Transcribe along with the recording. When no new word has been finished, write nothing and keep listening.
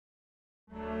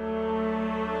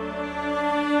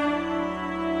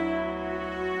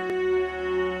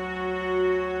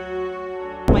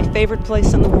favorite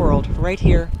place in the world, right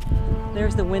here.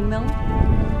 There's the windmill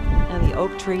and the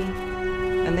oak tree,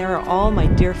 and there are all my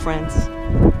dear friends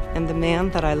and the man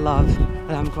that I love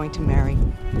that I'm going to marry.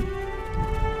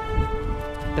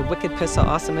 The Wicked Pissa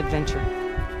Awesome Adventure.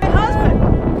 My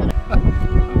husband!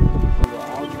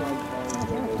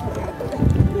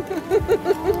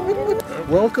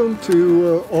 Welcome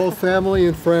to all family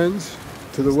and friends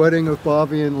to the wedding of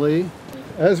Bobbi and Lee.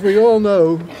 As we all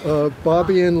know,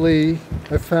 Bobbi and Lee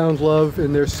have found love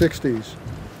in their 60s.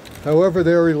 However,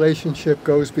 their relationship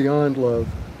goes beyond love.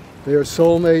 They are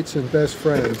soulmates and best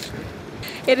friends.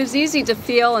 It is easy to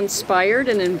feel inspired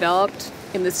and enveloped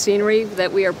in the scenery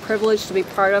that we are privileged to be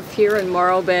part of here in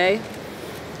Morro Bay.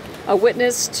 A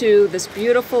witness to this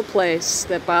beautiful place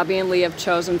that Bobbi and Lee have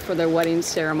chosen for their wedding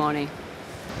ceremony.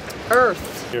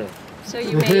 Earth. Here. So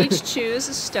you may each choose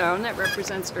a stone that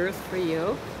represents Earth for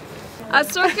you. A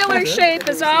circular shape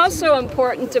is also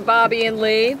important to Bobbi and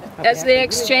Lee as they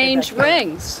exchange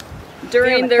rings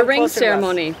during their ring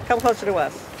ceremony. Come closer to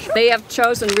us. They have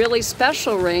chosen really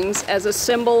special rings as a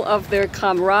symbol of their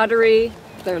camaraderie,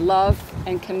 their love,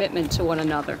 and commitment to one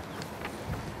another.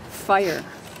 Fire.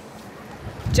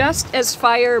 Just as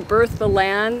fire birthed the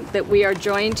land that we are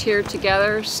joined here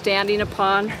together, standing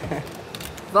upon,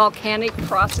 volcanic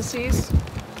processes,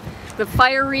 the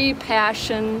fiery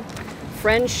passion,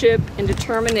 friendship, and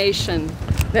determination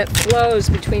that flows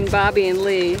between Bobbi and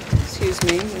Lee, excuse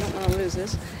me, we don't want to lose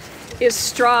this, is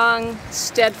strong,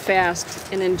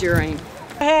 steadfast, and enduring.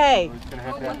 Hey!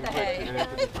 What the hey?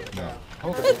 I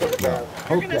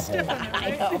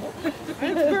know.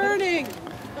 It's burning!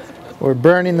 We're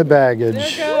burning the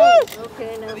baggage.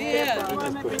 Okay,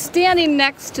 now standing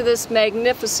next to this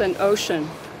magnificent ocean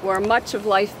where much of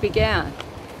life began,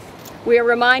 we are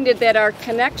reminded that our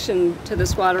connection to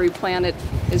this watery planet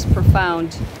is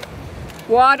profound.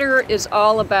 Water is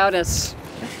all about us.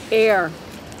 Air.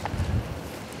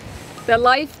 The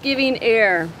life-giving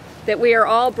air that we are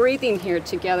all breathing here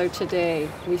together today.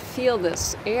 We feel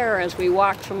this air as we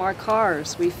walk from our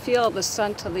cars. We feel the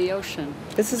scent of the ocean.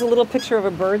 This is a little picture of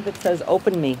a bird that says,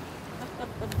 "Open me."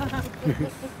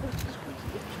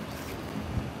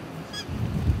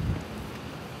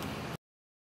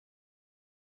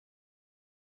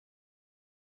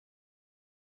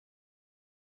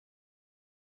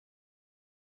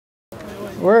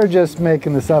 We're just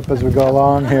making this up as we go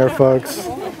along here, folks.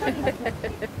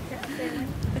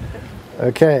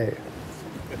 Okay.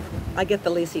 I get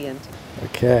the lacy end.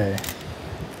 Okay.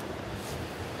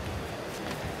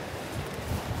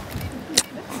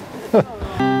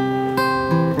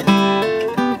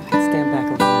 Stand back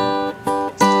a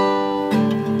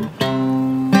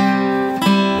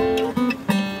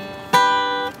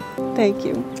little. Thank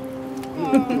you.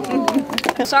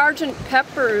 Sgt.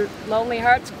 Pepper Lonely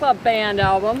Hearts Club Band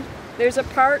album. There's a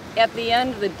part at the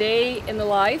end of the day in the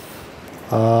life.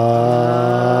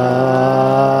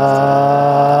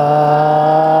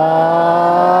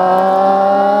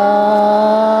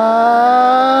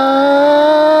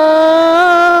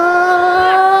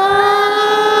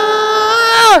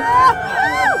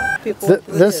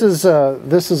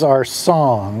 This is our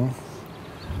song.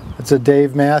 It's a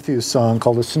Dave Matthews song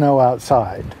called "The Snow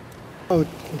Outside." Oh,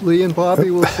 Lee and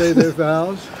Bobbi will say their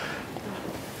vows,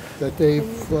 that they've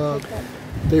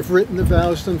written the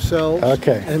vows themselves.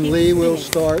 Okay. And Lee will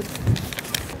start.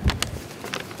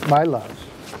 My love,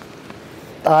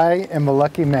 I am a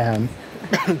lucky man,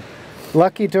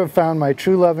 lucky to have found my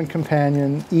true love and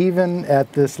companion even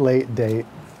at this late date.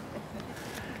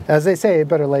 As they say,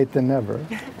 better late than never.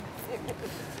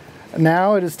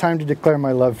 Now it is time to declare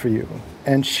my love for you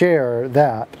and share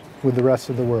that with the rest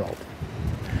of the world.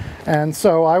 And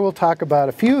so I will talk about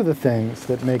a few of the things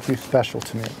that make you special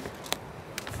to me.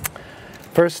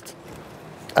 First,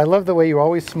 I love the way you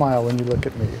always smile when you look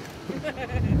at me.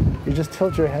 You just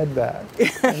tilt your head back.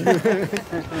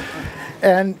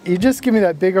 And you just give me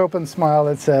that big open smile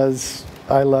that says,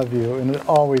 "I love you," and it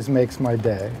always makes my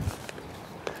day.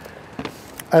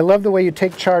 I love the way you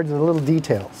take charge of the little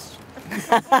details.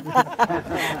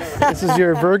 This is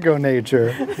your Virgo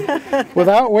nature.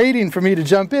 Without waiting for me to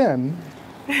jump in,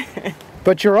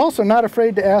 but you're also not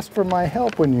afraid to ask for my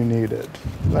help when you need it.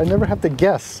 I never have to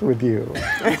guess with you.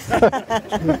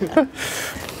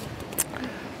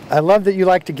 I love that you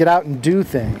like to get out and do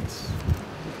things.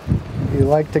 You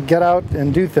like to get out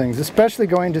and do things, especially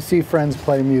going to see friends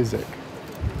play music.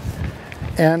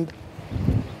 And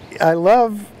I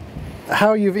love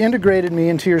how you've integrated me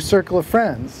into your circle of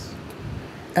friends.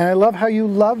 And I love how you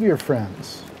love your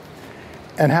friends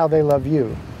and how they love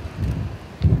you.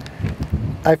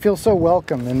 I feel so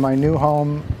welcome in my new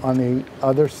home on the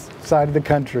other side of the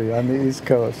country, on the East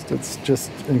Coast. It's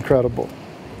just incredible.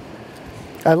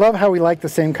 I love how we like the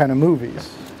same kind of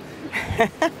movies.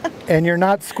 And you're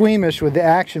not squeamish with the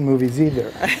action movies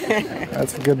either.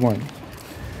 That's a good one.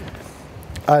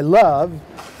 I love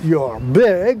your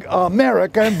big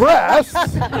American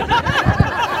breasts.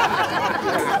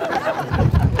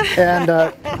 And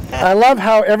I love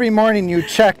how every morning you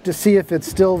check to see if it's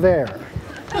still there.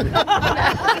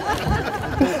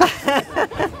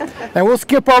 And we'll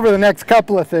skip over the next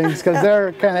couple of things because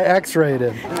they're kind of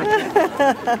X-rated.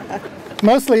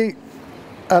 Mostly,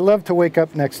 I love to wake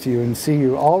up next to you and see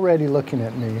you already looking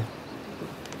at me.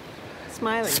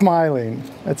 Smiling. Smiling.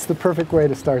 That's the perfect way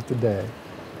to start the day.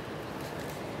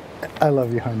 I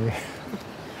love you, honey.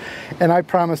 And I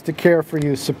promise to care for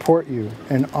you, support you,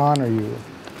 and honor you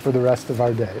for the rest of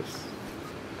our days.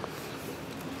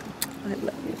 I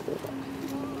love you.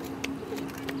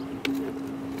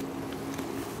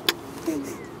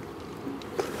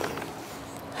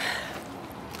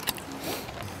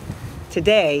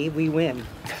 Today we win.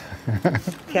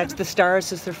 Catch the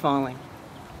stars as they're falling.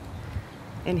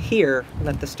 And here,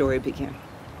 let the story begin.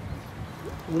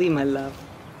 Lee, my love.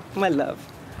 My love.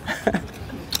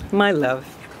 My love.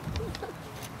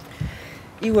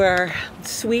 You are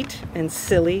sweet and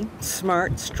silly,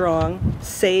 smart, strong,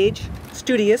 sage,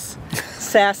 studious,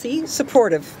 sassy,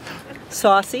 supportive,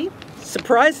 saucy,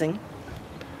 surprising,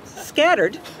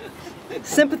 scattered,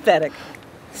 sympathetic,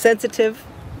 sensitive,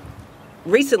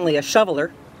 recently a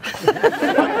shoveler,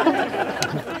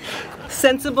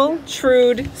 sensible,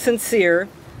 shrewd, sincere,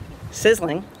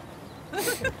 sizzling,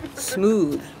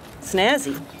 smooth,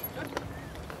 snazzy,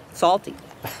 salty,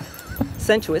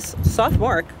 sensuous,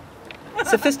 sophomoric,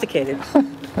 sophisticated,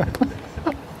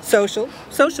 social,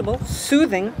 sociable,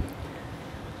 soothing,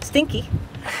 stinky,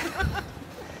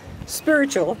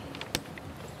 spiritual,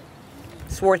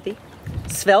 swarthy,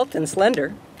 svelte and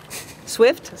slender,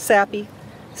 swift, sappy,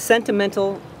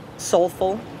 sentimental,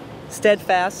 soulful,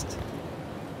 steadfast,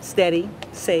 steady,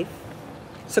 safe,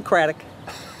 Socratic,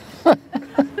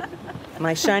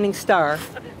 my shining star,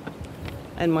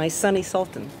 and my sunny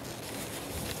sultan.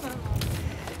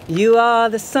 You are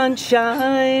the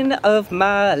sunshine of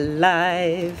my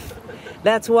life.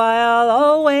 That's why I'll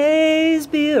always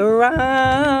be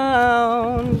around.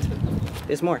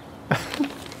 There's more.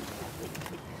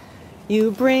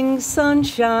 You bring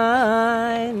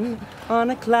sunshine on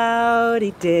a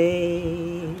cloudy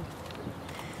day.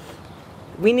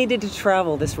 We needed to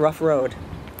travel this rough road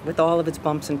with all of its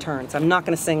bumps and turns. I'm not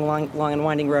going to sing long and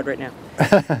Winding Road right now.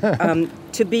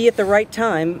 To be at the right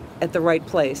time, at the right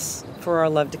place, for our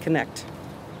love to connect.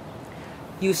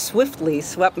 You swiftly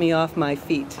swept me off my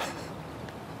feet,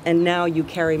 and now you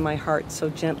carry my heart so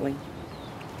gently.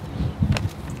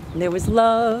 There was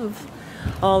love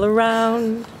all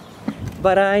around,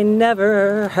 but I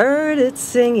never heard it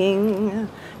singing.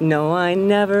 No, I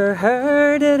never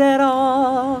heard it at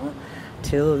all,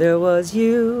 till there was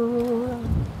you.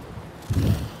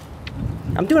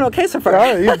 I'm doing okay so far.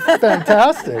 Oh, you're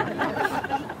fantastic.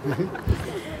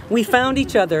 We found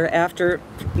each other after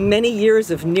many years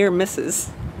of near misses,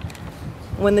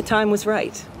 when the time was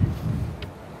right.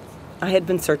 I had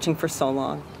been searching for so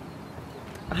long.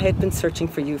 I had been searching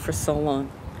for you for so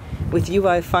long. With you,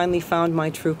 I finally found my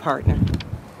true partner,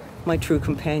 my true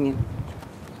companion.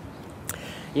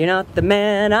 You're not the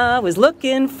man I was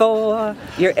looking for.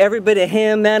 You're every bit of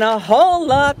him and a whole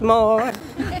lot more.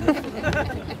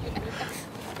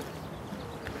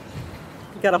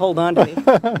 You gotta hold on to me.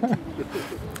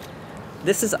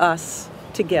 This is us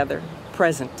together,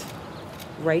 present,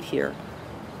 right here,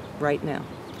 right now.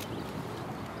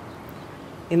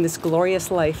 In this glorious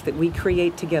life that we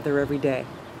create together every day.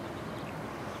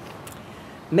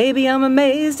 Maybe I'm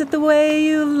amazed at the way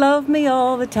you love me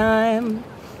all the time.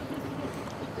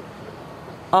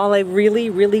 All I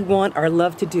really, really want our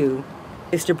love to do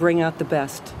is to bring out the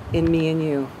best in me and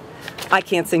you. I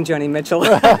can't sing Joni Mitchell.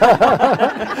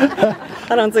 I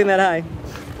don't sing that high.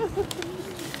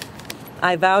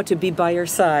 I vow to be by your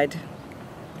side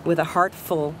with a heart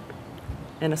full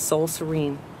and a soul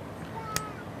serene,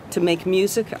 to make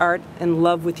music, art, and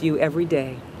love with you every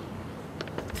day,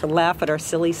 to laugh at our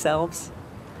silly selves,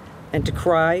 and to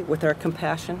cry with our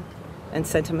compassion and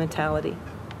sentimentality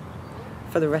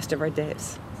for the rest of our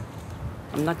days.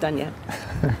 I'm not done yet.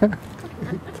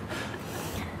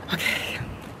 Okay.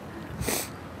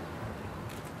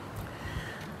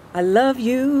 I love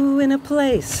you in a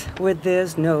place where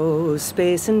there's no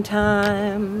space and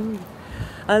time.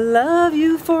 I love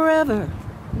you forever.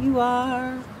 You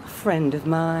are a friend of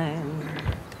mine.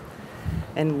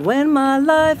 And when my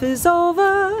life is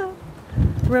over,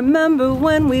 Remember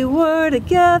when we were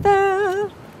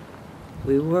together?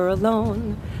 We were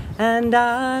alone, and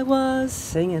I was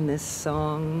singing this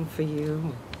song for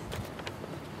you.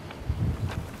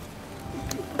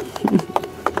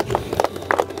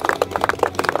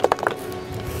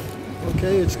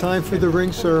 Okay, it's time for the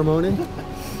ring ceremony.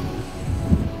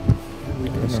 We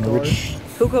can start.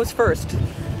 Who goes first?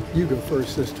 You go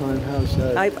first this time. How's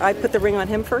that? I put the ring on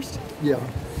him first? Yeah.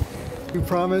 You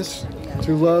promise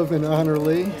to love and honor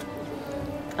Lee?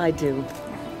 I do.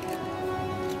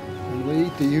 And Lee,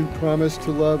 do you promise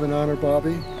to love and honor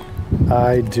Bobbi?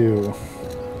 I do.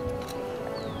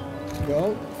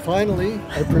 Well, finally,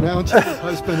 I pronounce you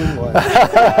husband and wife.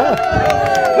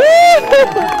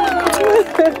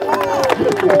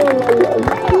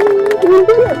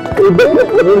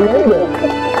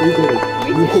 We did it.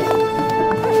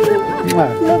 I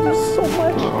love you so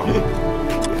much.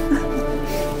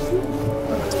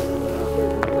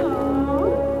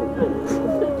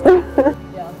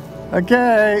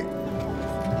 Okay.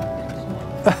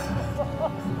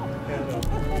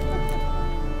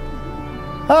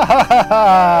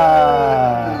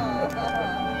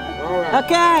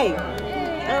 Okay.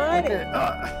 All right.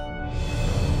 Okay.